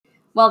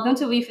Welcome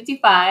to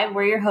We55.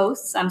 We're your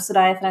hosts. I'm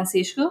Soraya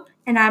Francisco.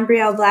 And I'm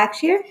Brielle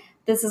Blackshear.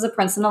 This is a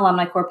Princeton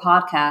Alumni Corps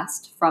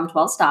podcast from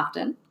 12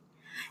 Stockton.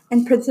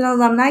 And Princeton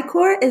Alumni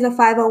Corps is a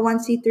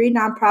 501c3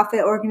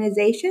 nonprofit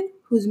organization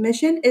whose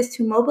mission is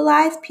to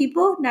mobilize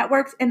people,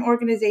 networks, and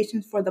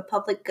organizations for the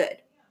public good.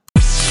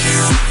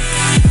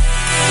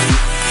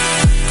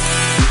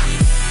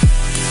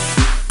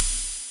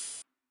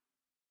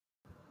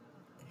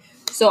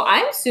 So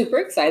I'm super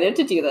excited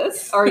to do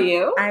this. Are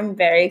you? I'm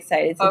very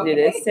excited to do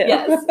this too.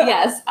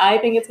 Yes. I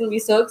think it's going to be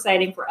so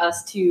exciting for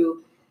us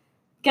to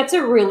get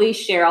to really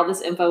share all this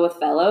info with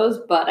fellows.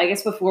 But I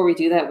guess before we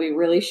do that, we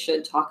really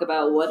should talk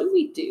about what do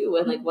we do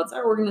and what's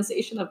our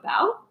organization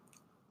about?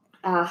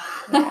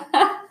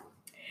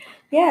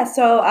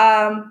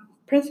 So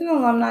Princeton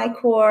Alumni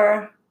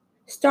Corps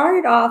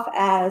started off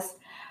as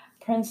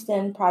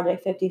Princeton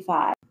Project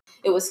 55.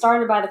 It was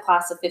started by the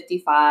class of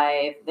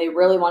 55. They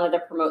really wanted to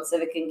promote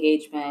civic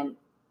engagement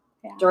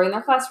during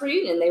their class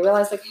reunion. They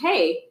realized,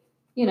 hey,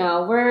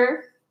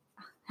 we're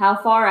how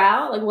far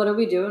out? What are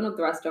we doing with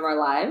the rest of our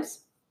lives?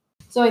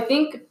 So I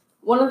think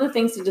one of the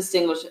things to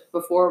distinguish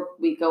before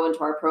we go into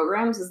our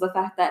programs is the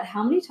fact that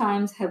how many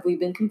times have we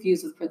been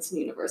confused with Princeton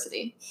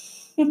University?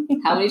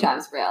 How many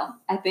times, Brielle?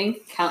 I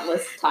think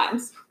countless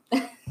times.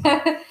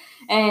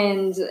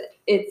 And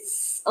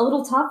it's a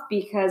little tough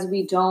because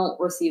we don't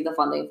receive the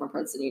funding from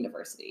Princeton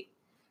University.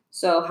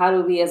 So how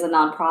do we as a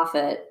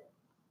nonprofit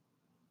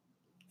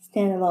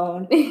stand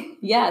alone?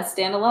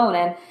 Stand alone.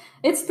 And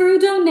it's through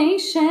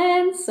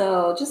donations.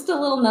 So just a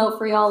little note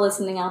for y'all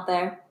listening out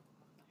there.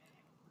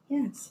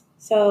 Yes.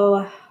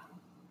 So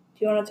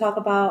do you want to talk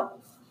about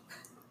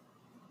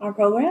our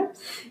programs?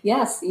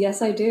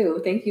 Yes, I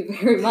do. Thank you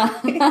very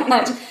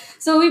much.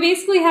 So we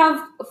basically have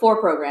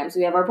 4 programs.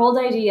 We have our Bold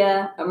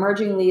Idea,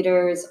 Emerging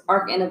Leaders,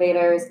 ARC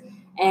Innovators,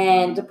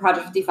 and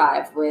Project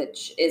 55,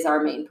 which is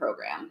our main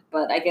program.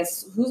 But I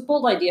guess who's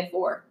Bold Idea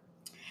for?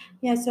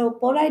 Yeah, so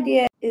Bold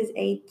Idea is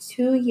a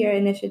 2-year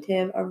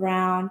initiative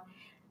around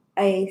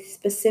a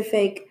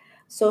specific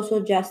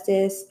social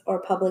justice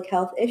or public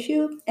health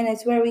issue. And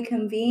it's where we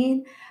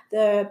convene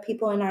the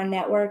people in our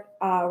network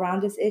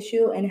around this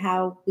issue and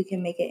how we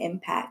can make an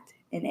impact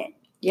in it.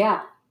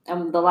 Yeah.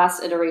 And the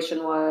last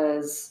iteration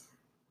was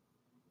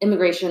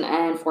immigration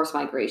and forced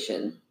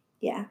migration.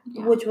 Yeah,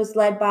 which was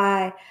led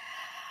by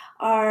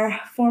our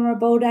former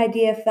Bold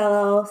Idea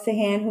fellow,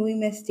 Sahan, who we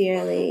miss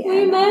dearly.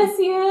 We miss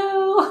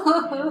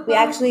you. We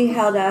actually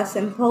held a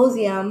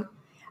symposium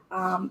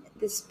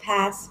this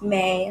past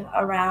May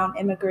around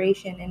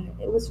immigration, and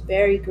it was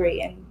very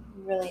great and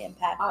really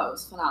impactful. Oh, it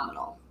was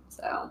phenomenal.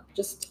 So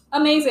just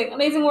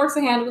amazing work,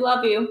 Sahan. We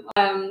love you.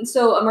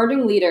 So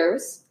Emerging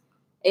Leaders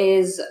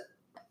is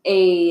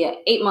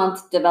a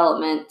 8-month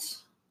development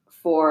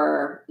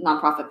for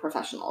nonprofit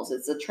professionals.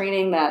 It's a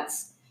training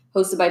that's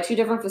hosted by 2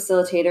 different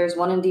facilitators,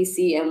 one in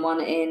DC and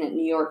one in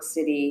New York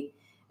City.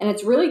 And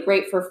it's really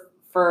great for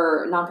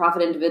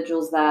nonprofit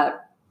individuals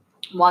that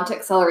want to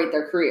accelerate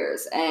their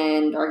careers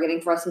and are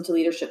getting thrust into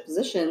leadership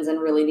positions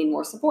and really need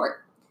more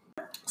support.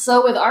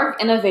 So with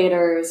ARC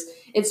Innovators,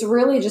 it's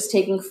really just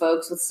taking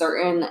folks with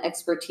certain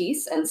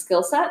expertise and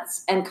skill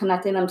sets and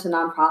connecting them to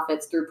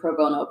nonprofits through pro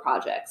bono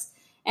projects.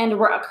 And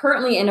we're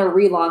currently in a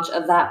relaunch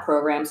of that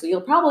program, so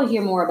you'll probably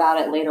hear more about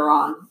it later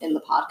on in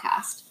the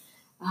podcast.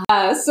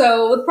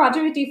 So with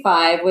Project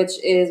 55, we're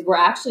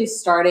actually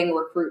starting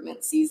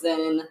recruitment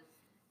season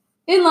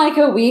in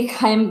a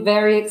week. I'm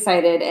very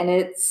excited, and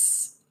it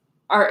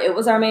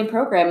was our main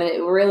program, and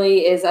it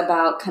really is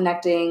about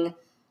connecting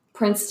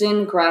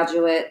Princeton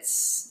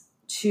graduates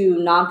to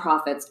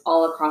nonprofits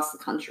all across the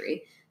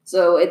country.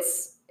 So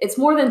it's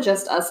more than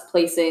just us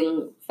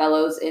placing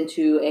fellows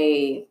into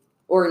a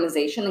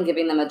organization and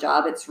giving them a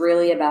job. It's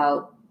really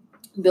about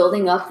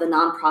building up the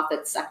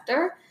nonprofit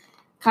sector,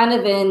 kind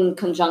of in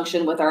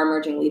conjunction with our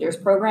Emerging Leaders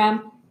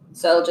program.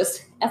 So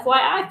just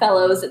FYI,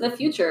 fellows, in the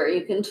future,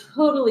 you can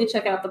totally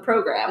check out the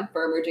program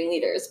for Emerging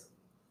Leaders.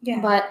 Yeah.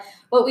 But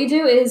what we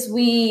do is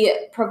we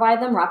provide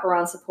them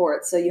wraparound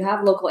support. So you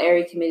have local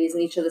area committees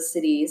in each of the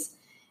cities,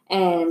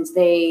 and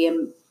they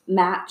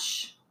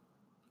match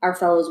our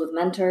fellows with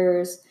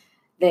mentors.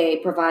 They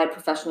provide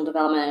professional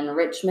development and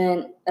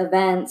enrichment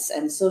events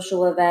and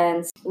social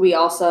events. We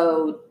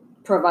also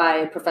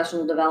provide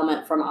professional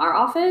development from our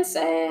office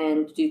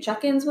and do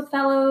check-ins with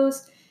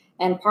fellows.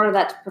 And part of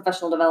that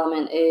professional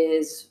development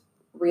is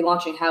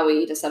relaunching how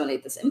we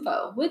disseminate this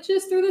info, which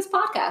is through this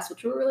podcast,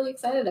 which we're really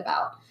excited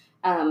about.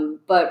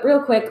 But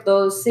real quick,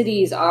 those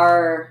cities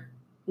are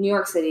New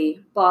York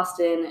City,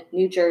 Boston,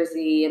 New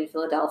Jersey, and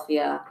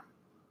Philadelphia,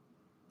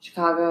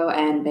 Chicago,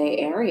 and Bay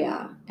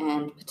Area,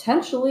 and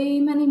potentially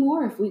many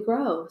more if we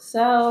grow.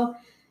 So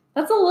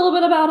that's a little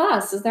bit about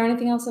us. Is there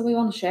anything else that we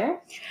want to share?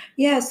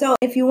 Yeah, so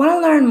if you want to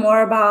learn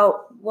more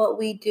about what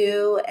we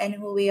do and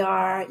who we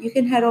are, you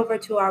can head over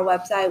to our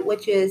website,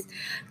 which is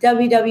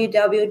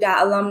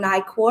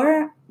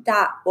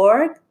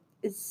www.alumnicorps.org.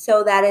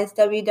 So that is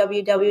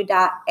www.alum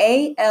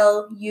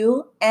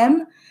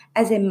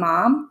as in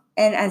mom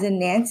and as in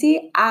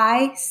Nancy,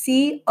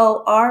 ICORPS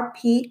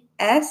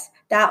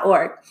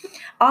princetonalumni.org.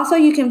 Also,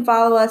 you can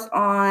follow us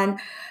on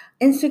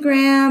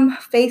Instagram,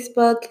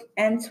 Facebook,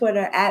 and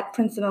Twitter at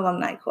Princeton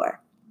Alumni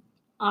Corps.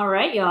 All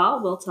right,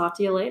 y'all. We'll talk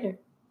to you later.